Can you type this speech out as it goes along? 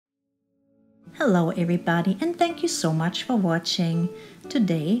Hello everybody, and thank you so much for watching.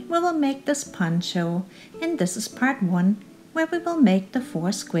 Today we will make this poncho, and this is part 1 where we will make the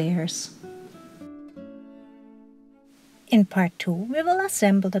 4 squares. In part 2 we will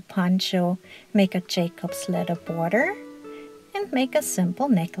assemble the poncho, make a Jacob's leather border and make a simple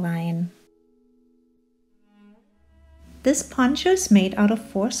neckline. This poncho is made out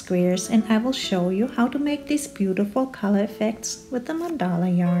of 4 squares, and I will show you how to make these beautiful color effects with the mandala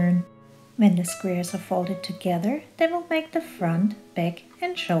yarn. When the squares are folded together, they will make the front, back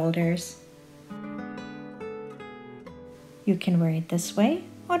and shoulders. You can wear it this way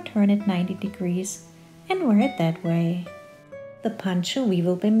or turn it 90 degrees and wear it that way. The poncho we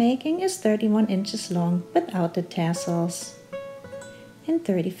will be making is 31 inches long without the tassels and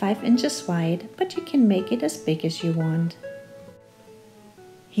 35 inches wide, but you can make it as big as you want.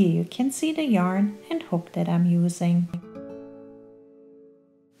 Here you can see the yarn and hook that I'm using.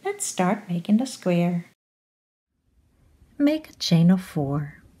 Let's start making the square. Make a chain of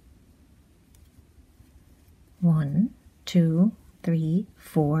 4. 1, 2, 3,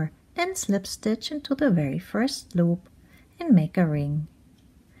 4. Then slip stitch into the very first loop and make a ring.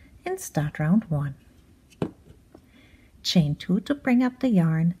 And start round 1. Chain 2 to bring up the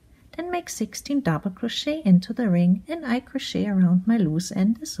yarn. Then make 16 double crochet into the ring, and I crochet around my loose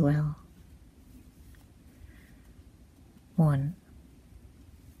end as well. 1,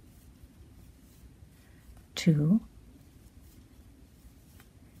 2,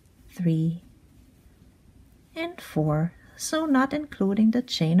 3, and 4, so not including the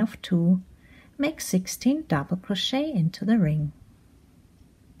chain of 2. Make 16 double crochet into the ring.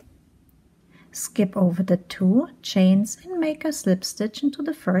 Skip over the 2 chains and make a slip stitch into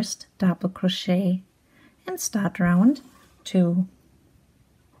the first double crochet and start round 2.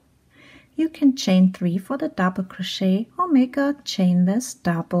 You can chain 3 for the double crochet or make a chainless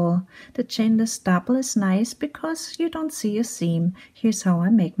double. The chainless double is nice because you don't see a seam. Here's how I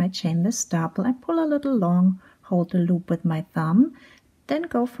make my chainless double. I pull a little long, hold the loop with my thumb, then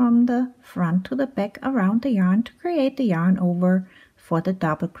go from the front to the back around the yarn to create the yarn over for the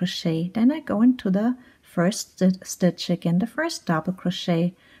double crochet. Then I go into the first stitch again, the first double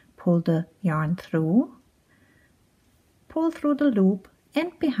crochet, pull the yarn through, pull through the loop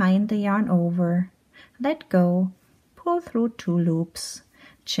and behind the yarn over, let go, pull through 2 loops,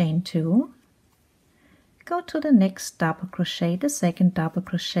 chain 2, go to the next double crochet, the second double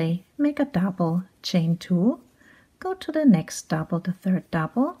crochet, make a double, chain 2, go to the next double, the third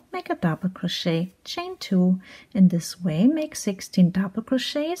double, make a double crochet, chain 2. In this way make 16 double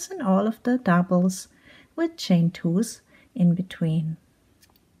crochets in all of the doubles with chain 2s in between.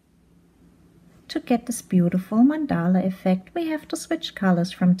 To get this beautiful mandala effect, we have to switch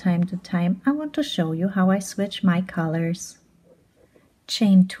colors from time to time. I want to show you how I switch my colors.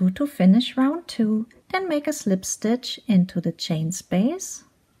 Chain 2 to finish round 2, then make a slip stitch into the chain space.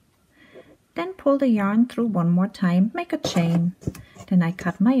 Then pull the yarn through one more time, make a chain. Then I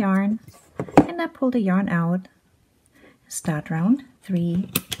cut my yarn and I pull the yarn out. Start round 3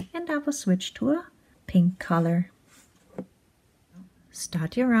 and I will switch to a pink color.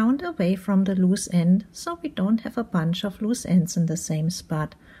 Start your round away from the loose end so we don't have a bunch of loose ends in the same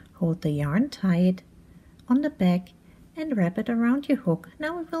spot. Hold the yarn tight on the back and wrap it around your hook.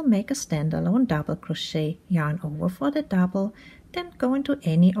 Now we will make a standalone double crochet. Yarn over for the double, then go into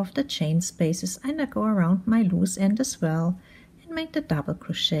any of the chain spaces and I go around my loose end as well and make the double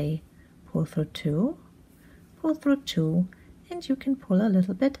crochet. Pull through 2, pull through 2, and you can pull a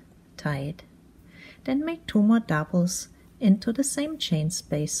little bit tight. Then make 2 more doubles into the same chain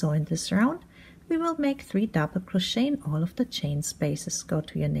space. So in this round we will make 3 double crochet in all of the chain spaces. Go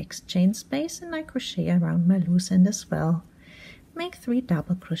to your next chain space and I crochet around my loose end as well. Make 3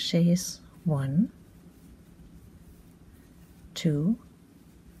 double crochets. 1, 2,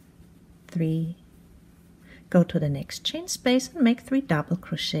 3. Go to the next chain space and make 3 double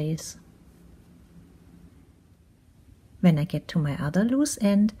crochets. When I get to my other loose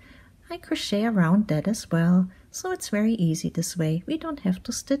end, I crochet around that as well, so it's very easy this way. We don't have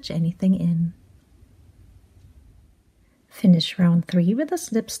to stitch anything in. Finish round 3 with a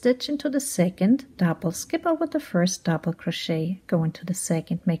slip stitch into the second double. Skip over the first double crochet, go into the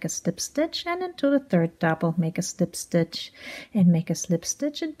second, make a slip stitch, and into the third double make a slip stitch, and make a slip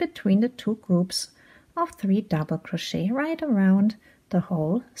stitch in between the 2 groups of 3 double crochet right around the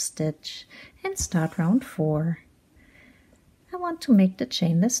whole stitch and start round 4. I want to make the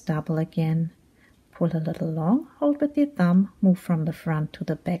chainless double again. Pull a little long, hold with your thumb, move from the front to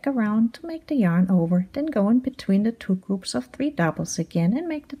the back around to make the yarn over, then go in between the 2 groups of 3 doubles again and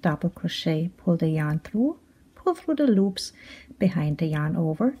make the double crochet. Pull the yarn through, pull through the loops, behind the yarn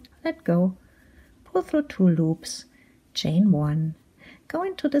over, let go, pull through 2 loops, chain 1, go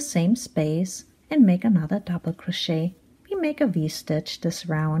into the same space and make another double crochet. We make a V-stitch this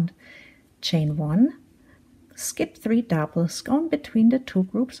round, chain 1, skip 3 doubles, go in between the 2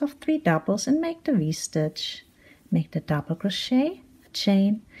 groups of 3 doubles and make the V-stitch. Make the double crochet, a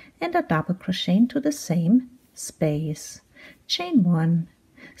chain, and a double crochet into the same space. Chain 1,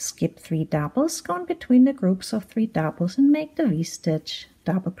 skip 3 doubles, go in between the groups of 3 doubles and make the V-stitch.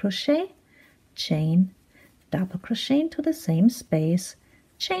 Double crochet, chain, double crochet into the same space.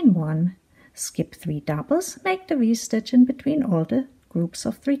 Chain 1, skip 3 doubles, make the V-stitch in between all the groups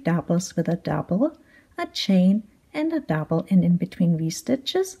of 3 doubles with a double, a chain, and a double, and in between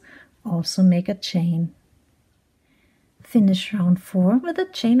V-stitches also make a chain. Finish round 4 with a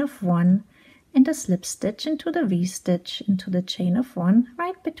chain of 1 and a slip stitch into the V-stitch into the chain of 1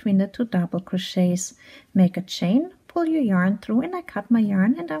 right between the 2 double crochets. Make a chain, pull your yarn through, and I cut my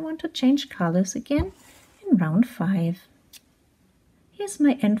yarn and I want to change colors again in round 5. Here's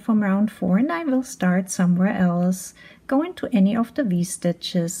my end from round 4 and I will start somewhere else. Go into any of the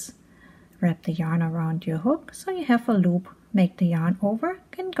V-stitches. Wrap the yarn around your hook so you have a loop. Make the yarn over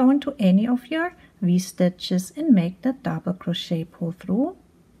and go into any of your V-stitches and make the double crochet. Pull through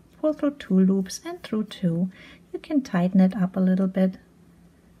 2 loops and through 2. You can tighten it up a little bit.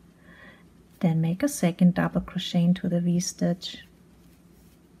 Then make a second double crochet into the V-stitch.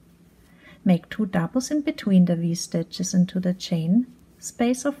 Make 2 doubles in between the V-stitches into the chain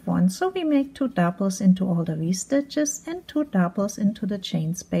space of 1. So we make 2 doubles into all the V-stitches and 2 doubles into the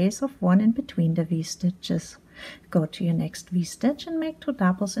chain space of 1 in between the V-stitches. Go to your next V-stitch and make 2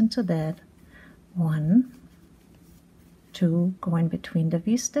 doubles into that. 1, 2, go in between the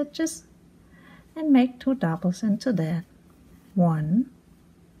V-stitches and make 2 doubles into that. 1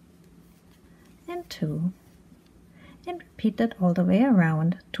 and 2. And repeat that all the way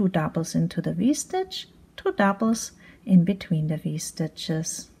around. 2 doubles into the V-stitch, 2 doubles in between the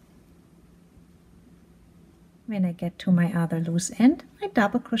V-stitches. When I get to my other loose end, I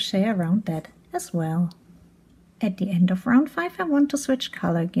double crochet around that as well. At the end of round 5, I want to switch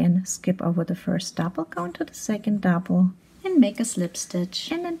color again. Skip over the first double, go into the second double and make a slip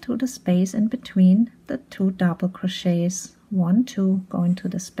stitch and into the space in between the 2 double crochets. 1, 2, go into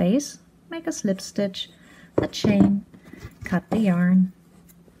the space, make a slip stitch, a chain, cut the yarn,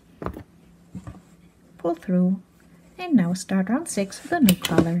 pull through, and now start round 6 with a new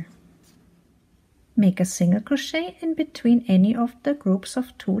color. Make a single crochet in between any of the groups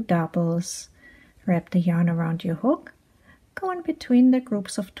of 2 doubles. Wrap the yarn around your hook, go in between the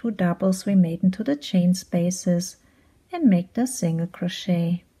groups of 2 doubles we made into the chain spaces and make the single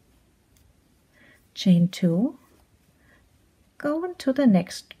crochet. Chain 2, go into the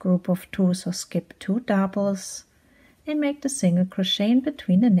next group of 2, so skip 2 doubles and make the single crochet in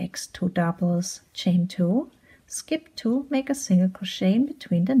between the next 2 doubles. Chain 2, skip 2, make a single crochet in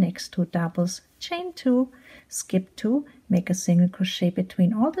between the next 2 doubles. Chain 2, skip 2, make a single crochet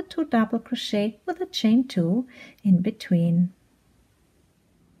between all the 2 double crochet with a chain 2 in between.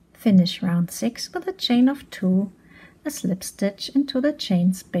 Finish round 6 with a chain of 2, a slip stitch into the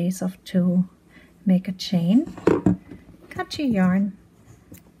chain space of 2. Make a chain, cut your yarn,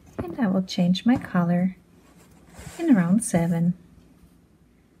 and I will change my color in round 7.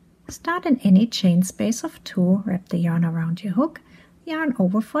 Start in any chain space of 2, wrap the yarn around your hook, yarn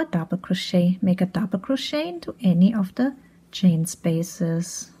over for a double crochet, make a double crochet into any of the chain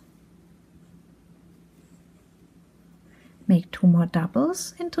spaces. Make 2 more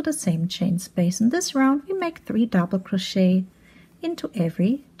doubles into the same chain space. In this round we make 3 double crochet into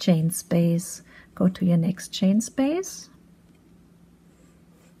every chain space. Go to your next chain space,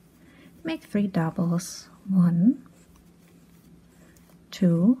 make 3 doubles, 1,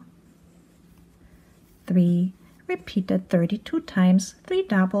 2, 3, repeat that 32 times, 3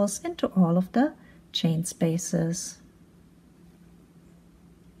 doubles into all of the chain spaces.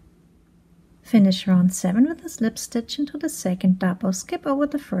 Finish round 7 with a slip stitch into the second double. Skip over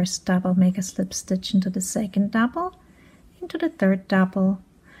the first double, make a slip stitch into the second double, into the third double,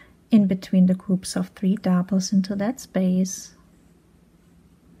 in between the groups of 3 doubles into that space.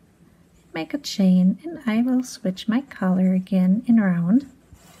 Make a chain and I will switch my color again in round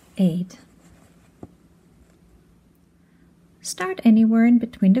 8. Start anywhere in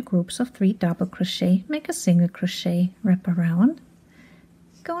between the groups of 3 double crochet, make a single crochet, wrap around,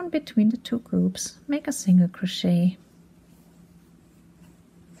 go in between the 2 groups, make a single crochet,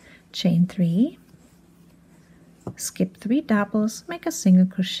 chain 3, skip 3 doubles, make a single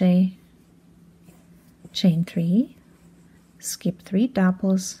crochet, chain 3, skip 3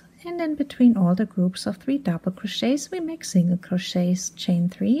 doubles, and in between all the groups of 3 double crochets we make single crochets. Chain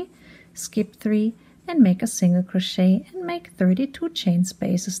 3, skip 3 and make a single crochet and make 32 chain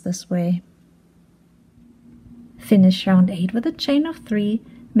spaces this way. Finish round 8 with a chain of 3,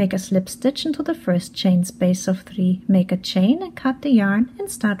 make a slip stitch into the first chain space of 3, make a chain and cut the yarn and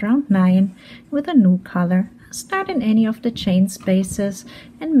start round 9 with a new color. Start in any of the chain spaces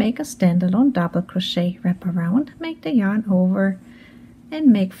and make a standalone double crochet, wrap around, make the yarn over and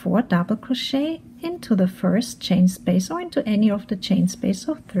make 4 double crochet into the first chain space or into any of the chain space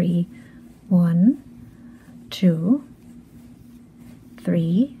of 3. 1, 2,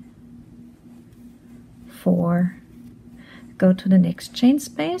 3, 4. Go to the next chain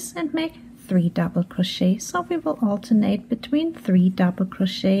space and make 3 double crochet. So we will alternate between 3 double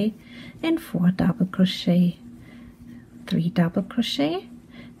crochet and 4 double crochet. 3 double crochet,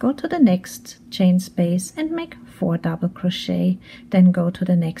 go to the next chain space and make 4 double crochet, then go to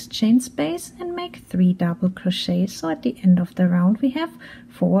the next chain space and make 3 double crochet. So at the end of the round we have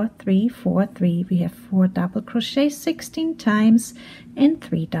 4, 3, 4, 3. We have 4 double crochet 16 times and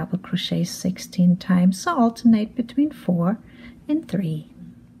 3 double crochet 16 times. So alternate between 4 and 3.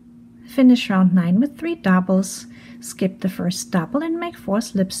 Finish round 9 with 3 doubles. Skip the first double and make 4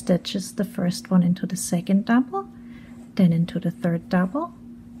 slip stitches, the first one into the second double, then into the third double,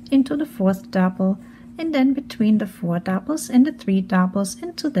 into the fourth double, and then between the 4 doubles and the 3 doubles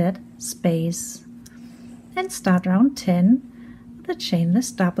into that space. And start round 10 with a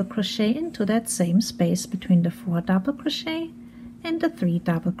chainless double crochet into that same space between the 4 double crochet and the 3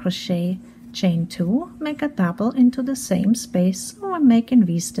 double crochet. Chain 2, make a double into the same space, so we're making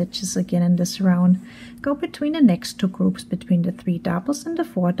V-stitches again in this round. Go between the next 2 groups between the 3 doubles and the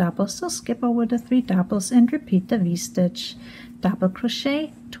 4 doubles, so skip over the 3 doubles and repeat the V-stitch. Double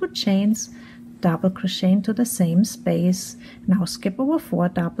crochet, 2 chains, double crochet into the same space. Now skip over 4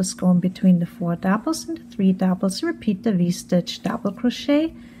 doubles, going between the 4 doubles and the 3 doubles, repeat the V-stitch, double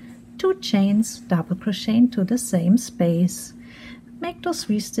crochet, 2 chains, double crochet into the same space. Make those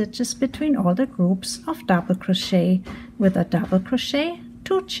V-stitches between all the groups of double crochet with a double crochet,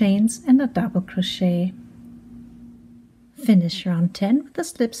 2 chains and a double crochet. Finish round 10 with a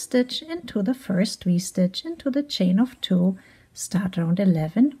slip stitch into the first V-stitch into the chain of 2. Start round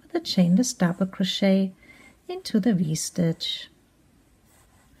 11 with a chainless double crochet into the V-stitch.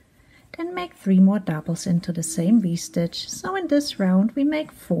 Then make 3 more doubles into the same V-stitch. So in this round we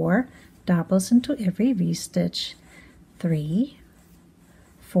make 4 doubles into every V-stitch. 3,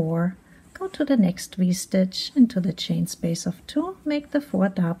 4, go to the next V-stitch into the chain space of 2, make the 4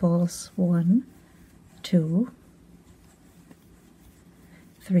 doubles, 1, 2,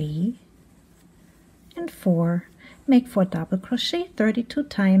 3, and 4. Make 4 double crochet 32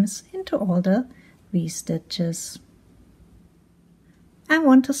 times into all the V-stitches. I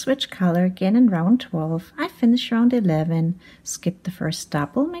want to switch color again in round 12. I finish round 11, skip the first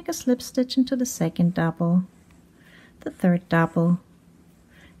double, make a slip stitch into the second double, the third double,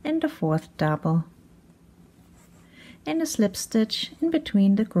 and the fourth double, and a slip stitch in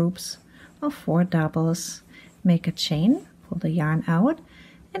between the groups of 4 doubles. Make a chain, pull the yarn out,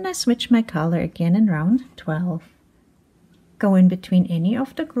 and I switch my color again in round 12. Go in between any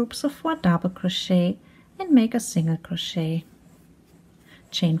of the groups of 4 double crochet and make a single crochet.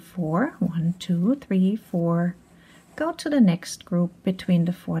 Chain 4, 1, 2, 3, 4. Go to the next group between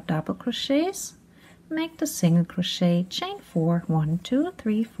the 4 double crochets, make the single crochet, chain 4, 1, 2,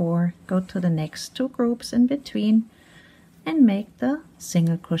 3, 4, go to the next 2 groups in between and make the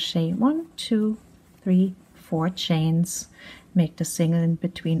single crochet, 1, 2, 3, 4 chains. Make the single in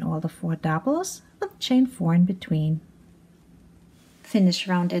between all the 4 doubles with chain 4 in between. Finish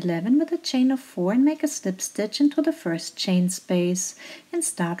round 11 with a chain of 4 and make a slip stitch into the first chain space and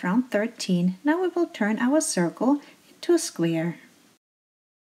start round 13. Now we will turn our circle into a square.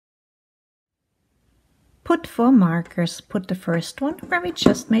 Put 4 markers. Put the first one where we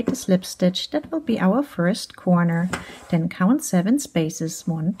just made the slip stitch. That will be our first corner. Then count 7 spaces.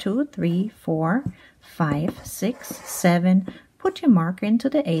 1, 2, 3, 4, 5, 6, 7. Put your marker into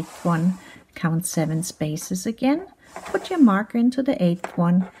the 8th one. Count 7 spaces again. Put your marker into the 8th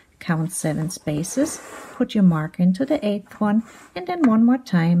one. Count 7 spaces. Put your marker into the 8th one. And then one more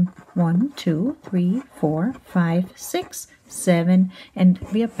time. 1, 2, 3, 4, 5, 6, 7, and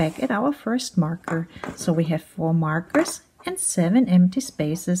we are back at our first marker. So we have 4 markers and 7 empty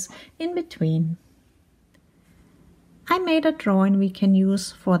spaces in between. I made a drawing we can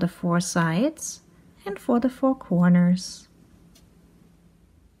use for the 4 sides and for the 4 corners.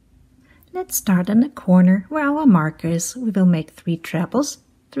 Let's start in the corner where our marker is. We will make 3 trebles,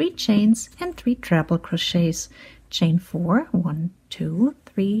 3 chains and 3 treble crochets. chain 4, 1, 2,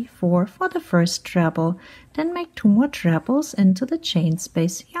 3, 4 for the first treble, then make 2 more trebles into the chain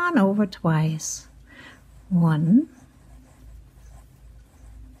space, yarn over twice, 1,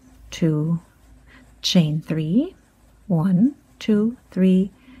 2, chain 3, 1, 2,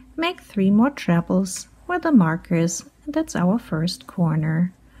 3, make 3 more trebles where the marker is, and that's our first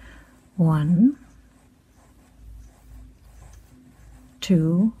corner, 1,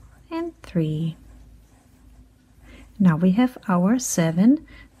 2, and 3. Now we have our 7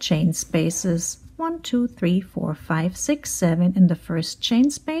 chain spaces, 1, 2, 3, 4, 5, 6, 7 in the first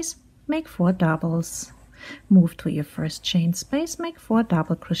chain space, make 4 doubles. Move to your first chain space, make 4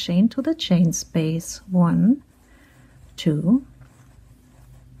 double crochet into the chain space, 1, 2,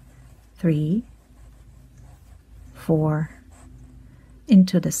 3, 4.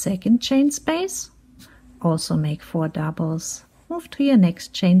 Into the second chain space, also make 4 doubles. Move to your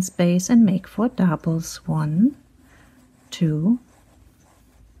next chain space and make 4 doubles, 1, 2,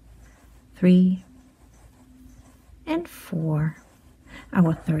 3, and 4.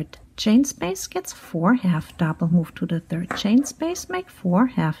 Our third chain space gets 4 half double. Move to the third chain space, make 4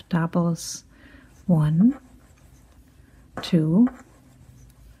 half doubles, 1, 2,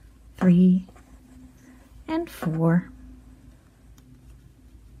 3, and 4.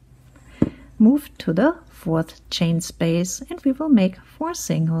 Move to the fourth chain space and we will make 4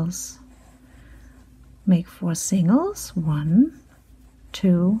 singles. Make 4 singles, 1,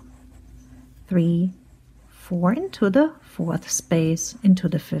 2, 3, 4 into the fourth space, into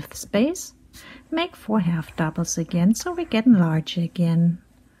the fifth space. Make 4 half doubles again, so we're getting larger again.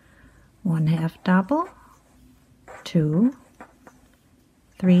 1 half double, 2,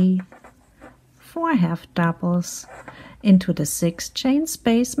 3, 4 half doubles. Into the sixth chain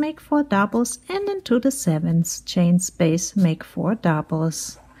space, make 4 doubles, and into the seventh chain space, make 4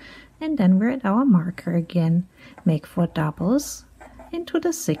 doubles. And then we're at our marker again. Make 4 doubles into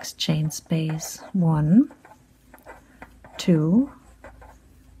the sixth chain space. 1, 2,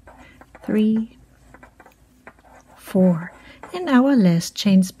 3, 4. And our last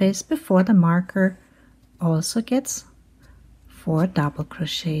chain space before the marker also gets 4 double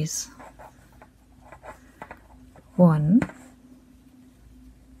crochets. 1,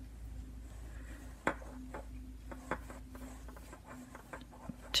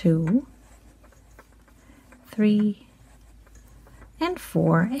 2, 3, and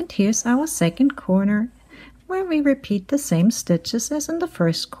 4. And here's our second corner where we repeat the same stitches as in the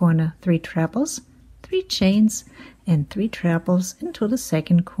first corner. 3 trebles, 3 chains, and 3 trebles into the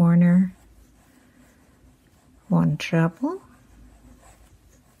second corner. 1 treble,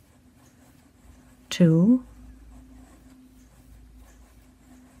 2,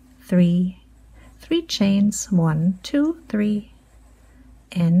 3, 3 chains, 1, 2, 3,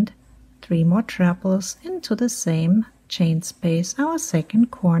 and 3 more trebles into the same chain space, our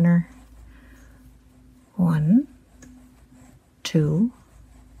second corner. 1, 2,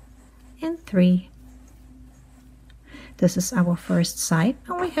 and 3. This is our first side,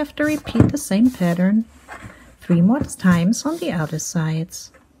 and we have to repeat the same pattern 3 more times on the other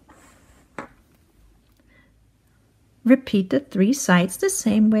sides. Repeat the 3 sides the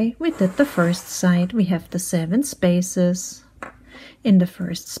same way we did the first side. We have the 7 spaces. In the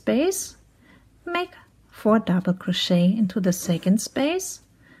first space, make 4 double crochet into the second space.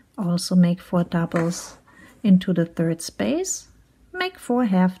 Also make 4 doubles into the third space. Make 4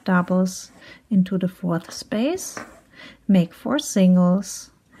 half doubles into the fourth space. Make 4 singles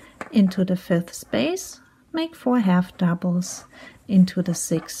into the fifth space. Make 4 half doubles into the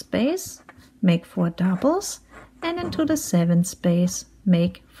sixth space. Make 4 doubles. And into the seventh space,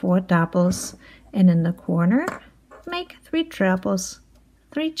 make 4 doubles, and in the corner, make 3 trebles,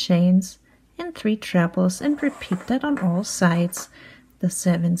 3 chains, and 3 trebles, and repeat that on all sides. The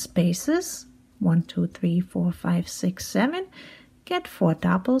 7 spaces, 1, 2, 3, 4, 5, 6, 7, get 4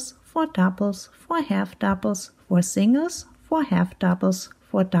 doubles, 4 doubles, 4 half doubles, 4 singles, 4 half doubles,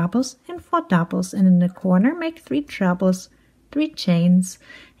 4 doubles, and 4 doubles, and in the corner, make 3 trebles, 3 chains,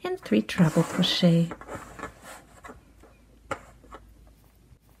 and 3 treble crochet.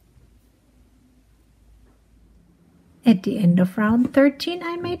 At the end of round 13,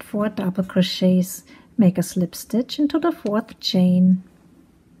 I made 4 double crochets. Make a slip stitch into the 4th chain.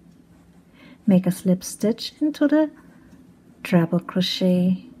 Make a slip stitch into the treble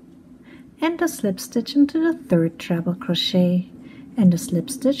crochet, and a slip stitch into the 3rd treble crochet, and a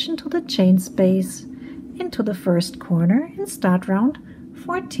slip stitch into the chain space, into the first corner, and start round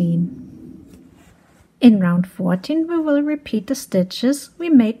 14. In round 14 we will repeat the stitches we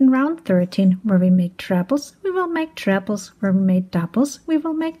made in round 13. Where we make trebles, we will make trebles. Where we made doubles, we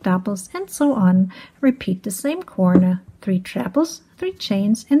will make doubles, and so on. Repeat the same corner. 3 trebles, 3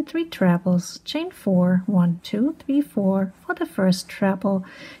 chains, and 3 trebles. Chain 4, 1, 2, 3, 4 for the first treble.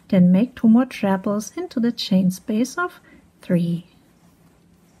 Then make 2 more trebles into the chain space of 3.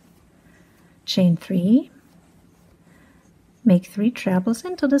 Chain 3. Make 3 trebles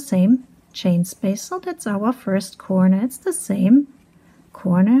into the same chain space, so that's our first corner. It's the same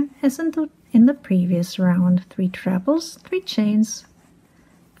corner as in the previous round. 3 trebles, 3 chains,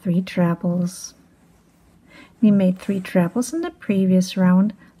 3 trebles. We made 3 trebles in the previous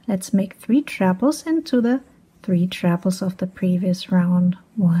round. Let's make 3 trebles into the 3 trebles of the previous round.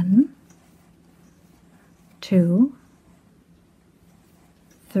 1, 2,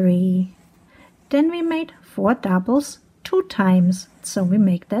 3. Then we made 4 doubles 2 times, so we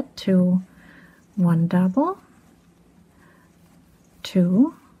make that 2. 1 double,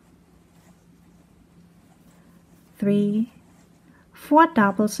 2, 3, 4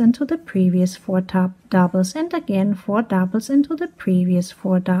 doubles into the previous 4 doubles, and again 4 doubles into the previous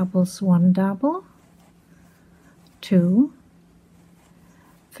 4 doubles. 1 double, 2,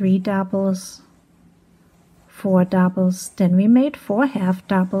 3 doubles, 4 doubles. Then we made 4 half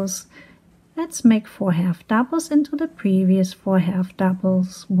doubles. Let's make 4 half doubles into the previous 4 half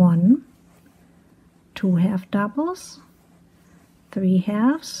doubles. 1, 2 half doubles, 3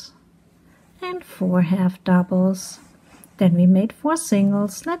 halves, and 4 half doubles. Then we made 4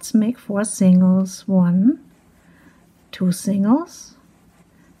 singles. Let's make 4 singles. 1, 2 singles,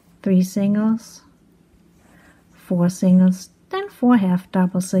 3 singles, 4 singles, then 4 half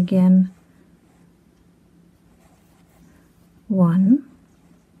doubles again. 1,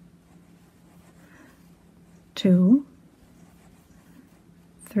 2,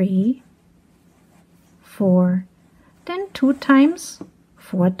 3, 4, then 2 times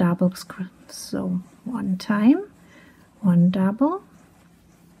 4 doubles, so 1 time, 1 double,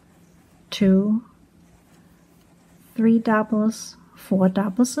 2, 3 doubles, 4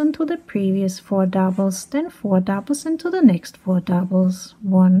 doubles into the previous 4 doubles, then 4 doubles into the next 4 doubles.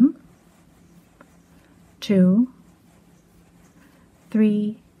 1, 2,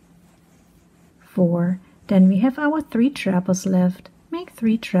 3, 4. Then we have our 3 trebles left. Make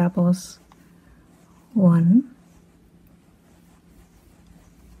 3 trebles. 1,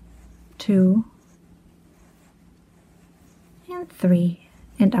 2, and 3.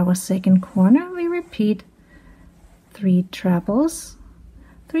 And our second corner we repeat 3 trebles,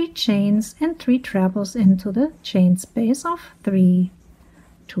 3 chains, and 3 trebles into the chain space of 3.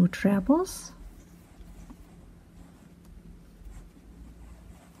 2 trebles,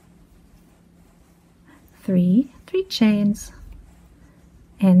 3 chains,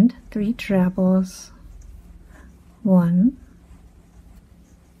 and 3 trebles. 1,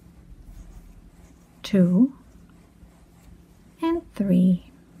 2, and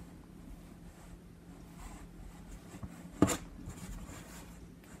 3.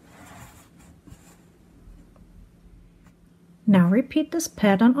 Now repeat this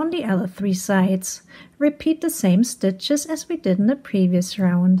pattern on the other 3 sides. Repeat the same stitches as we did in the previous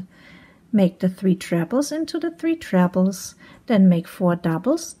round. Make the 3 trebles into the 3 trebles, then make 4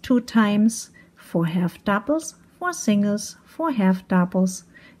 doubles 2 times, 4 half doubles, 4 singles, 4 half doubles,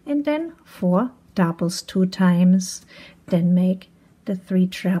 and then 4 doubles 2 times. Then make the 3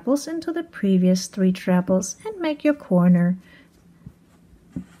 trebles into the previous 3 trebles and make your corner.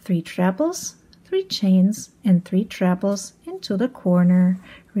 3 trebles, 3 chains, and 3 trebles into the corner.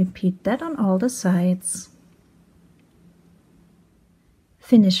 Repeat that on all the sides.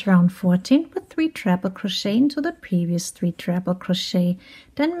 Finish round 14 with 3 treble crochet into the previous 3 treble crochet.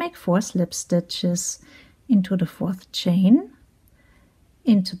 Then make 4 slip stitches into the 4th chain,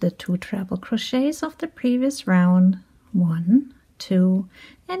 into the 2 treble crochets of the previous round, 1, 2,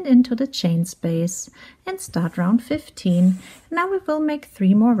 and into the chain space, and start round 15. Now we will make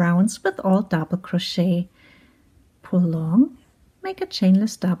 3 more rounds with all double crochet. Pull long, make a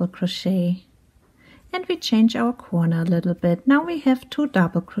chainless double crochet, and we change our corner a little bit. Now we have 2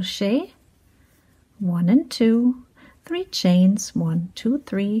 double crochet, 1 and 2, 3 chains, 1, 2,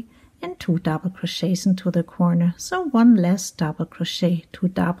 3, and 2 double crochets into the corner, so 1 less double crochet. 2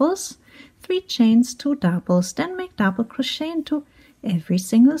 doubles, 3 chains, 2 doubles, then make double crochet into every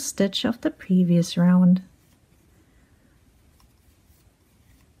single stitch of the previous round.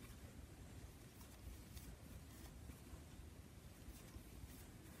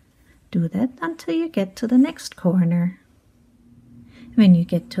 Do that until you get to the next corner. When you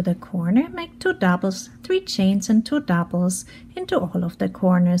get to the corner, make 2 doubles, 3 chains and 2 doubles into all of the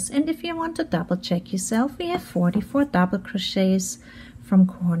corners. And if you want to double check yourself, we have 44 double crochets from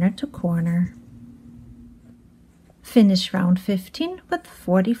corner to corner. Finish round 15 with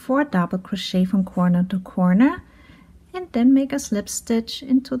 44 double crochet from corner to corner, and then make a slip stitch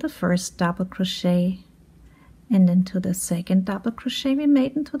into the first double crochet and into the second double crochet we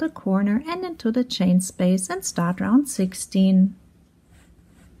made into the corner and into the chain space, and start round 16.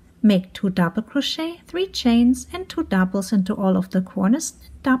 Make 2 double crochet, 3 chains and 2 doubles into all of the corners,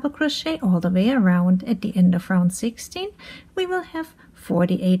 double crochet all the way around. At the end of round 16 we will have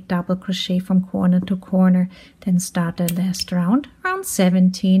 48 double crochet from corner to corner. Then start the last round, round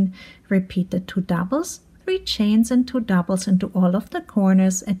 17. Repeat the 2 doubles, 3 chains and 2 doubles into all of the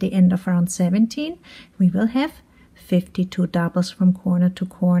corners. At the end of round 17 we will have 52 doubles from corner to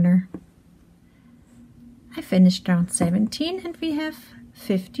corner. I finished round 17 and we have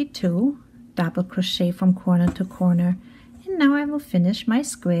 52 double crochet from corner to corner. And now I will finish my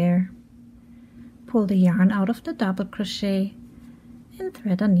square. Pull the yarn out of the double crochet and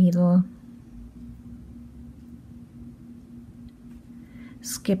thread a needle.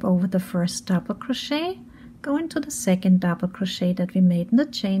 Skip over the first double crochet, go into the second double crochet that we made in the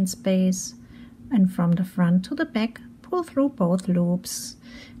chain space, and from the front to the back pull through both loops.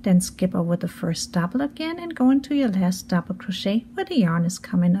 Then skip over the first double again and go into your last double crochet where the yarn is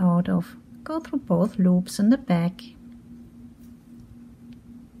coming out of. Go through both loops in the back.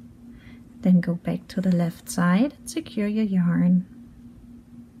 Then go back to the left side and secure your yarn.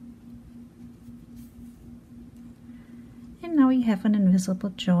 And now you have an invisible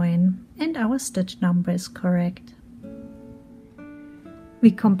join and our stitch number is correct. We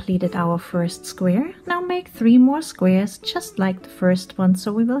completed our first square. Now make 3 more squares just like the first one,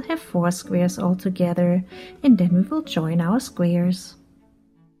 so we will have 4 squares altogether, and then we will join our squares.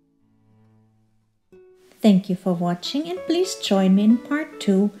 Thank you for watching, and please join me in part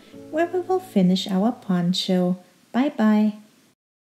 2 where we will finish our poncho. Bye bye.